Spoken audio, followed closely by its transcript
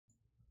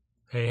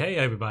Hey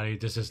everybody,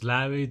 this is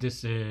Larry.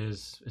 Is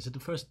it the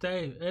first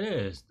day? It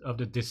is, of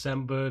the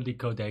December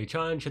Leetcode Day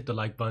Challenge. Hit the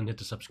like button, hit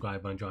the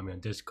subscribe button, join me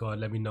on Discord.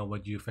 Let me know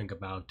what you think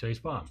about today's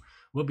bomb.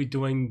 We'll be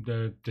doing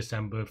the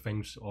December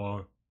things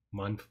all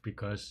month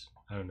because,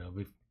 I don't know,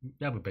 we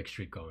have a big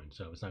streak going,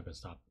 so it's not going to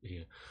stop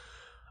here.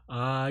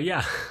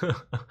 Yeah.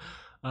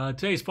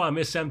 Today's problem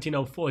is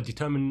 1704,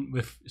 determined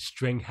with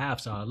string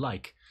halves are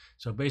alike.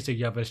 So basically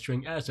you have a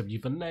string S of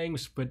even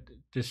lengths, but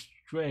the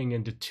string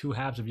into two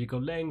halves of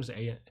equal lengths,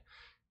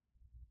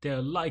 they're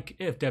alike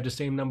if they have the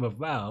same number of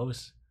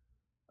vowels,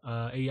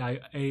 A, I,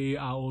 A,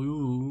 O,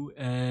 U,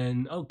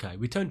 and okay,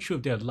 return true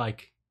if they're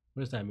alike.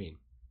 What does that mean?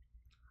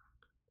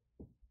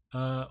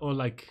 Or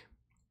like,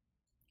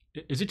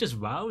 is it just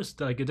vowels?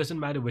 Like, it doesn't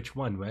matter which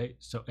one, right?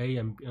 So A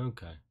and B,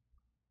 okay.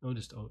 Oh,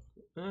 just, all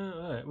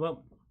right,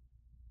 well.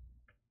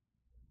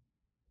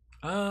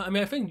 I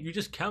mean, I think you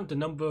just count the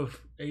number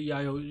of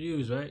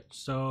AIOUs, right?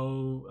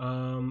 So,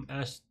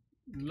 S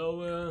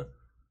lower,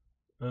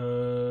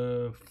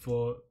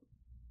 for,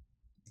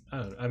 I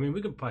don't know. I mean,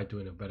 we could probably do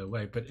it in a better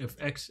way, but if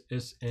X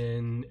is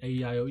in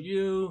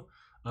AIOU,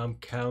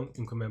 count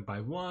increment by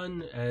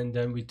 1, and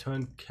then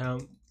return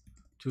count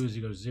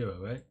 200,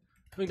 right?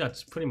 I think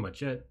that's pretty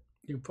much it.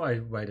 You could probably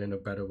write in a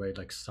better way,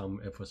 like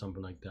sum if or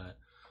something like that.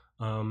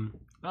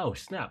 Oh,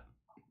 snap.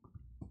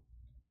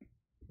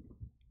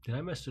 Did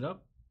I mess it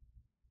up?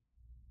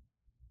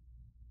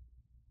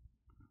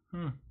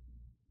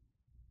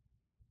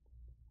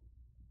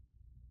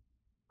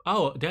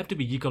 Oh, they have to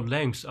be equal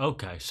lengths.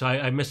 Okay, so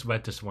I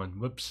misread this one.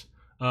 Whoops.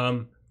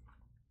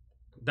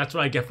 That's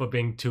what I get for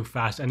being too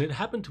fast, and it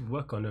happened to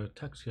work on the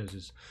text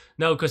cases.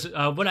 No, because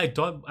what I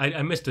thought,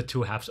 I missed the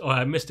two halves, or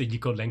I missed the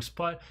equal lengths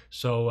part.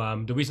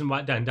 So the reason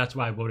why, then that's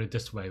why I wrote it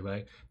this way,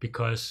 right?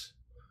 Because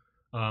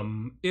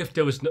if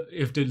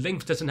the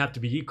length doesn't have to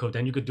be equal,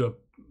 then you could do a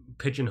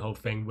pigeonhole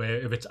thing where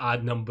if it's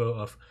odd number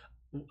of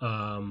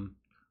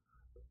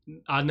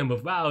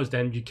vowels,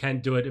 then you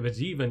can't do it. If it's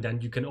even,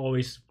 then you can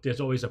always, there's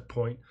always a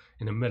point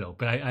in the middle.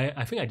 But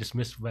I think I just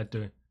misread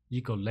the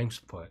equal lengths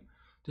part.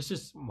 This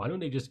is, why don't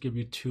they just give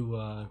you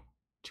two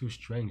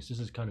strings? This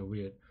is kind of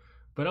weird,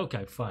 but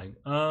okay, fine.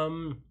 I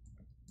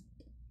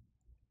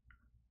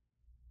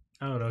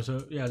don't know.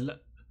 So yeah,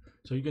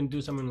 so you can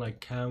do something like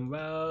count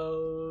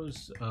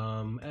vowels,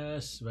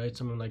 S, right?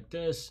 Something like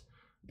this,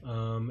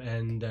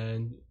 and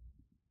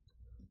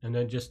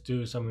then just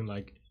do something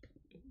like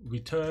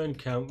return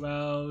count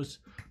vowels,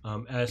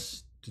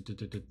 S,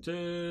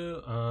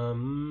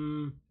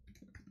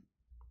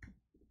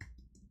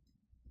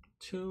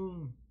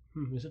 two.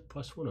 Is it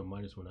 +1 or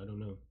 -1? I don't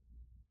know.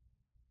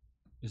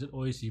 Is it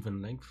always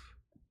even length?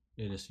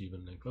 It is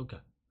even length. Okay,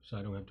 so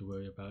I don't have to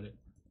worry about it.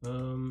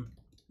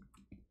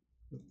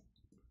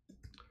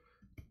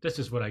 This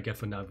is what I get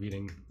for not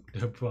reading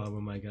the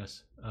problem, I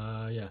guess.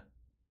 Yeah.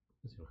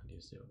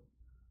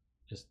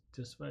 Is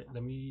this right?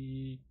 Let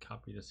me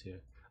copy this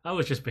here. I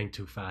was just being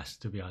too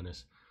fast, to be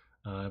honest.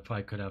 I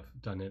probably could have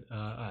done it.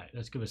 All right,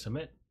 let's give it a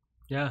submit.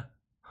 Yeah.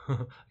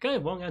 I got a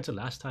wrong answer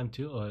last time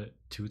too, or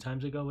 2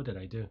 times ago. What did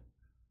I do?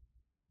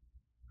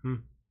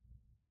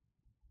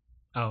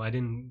 Oh, I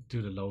didn't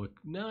do the lower.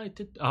 No, I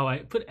did. Oh, I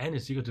put n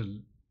is equal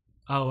to.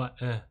 Oh,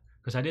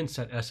 because I didn't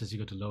set s is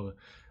equal to lower.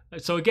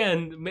 So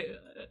again,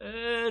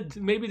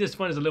 maybe this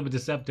one is a little bit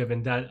deceptive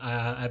in that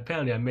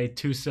apparently I made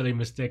 2 silly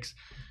mistakes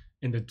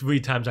in the 3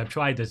 times I've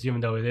tried this,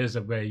 even though it is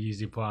a very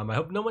easy problem. I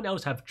hope no one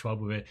else have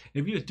trouble with it.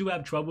 If you do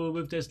have trouble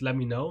with this, let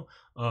me know.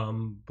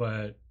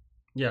 But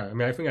yeah, I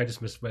mean, I think I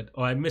just misread,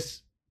 or I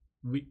missed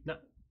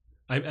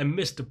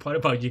the part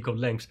about equal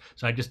lengths,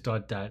 so I just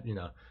thought that,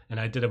 and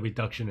I did a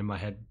reduction in my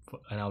head,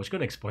 and I was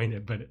going to explain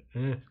it, but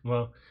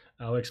well,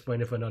 I'll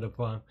explain it for another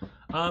problem.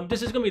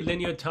 This is going to be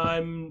linear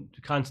time,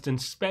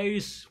 constant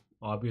space,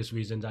 obvious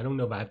reasons. I don't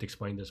know if I have to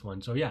explain this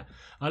one, so yeah.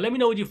 Let me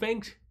know what you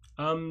think.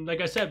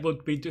 Like I said, we'll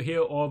be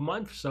here all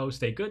month, so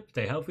stay good,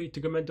 stay healthy, to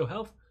good mental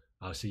health.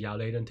 I'll see y'all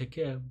later and take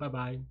care.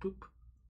 Bye-bye. Boop.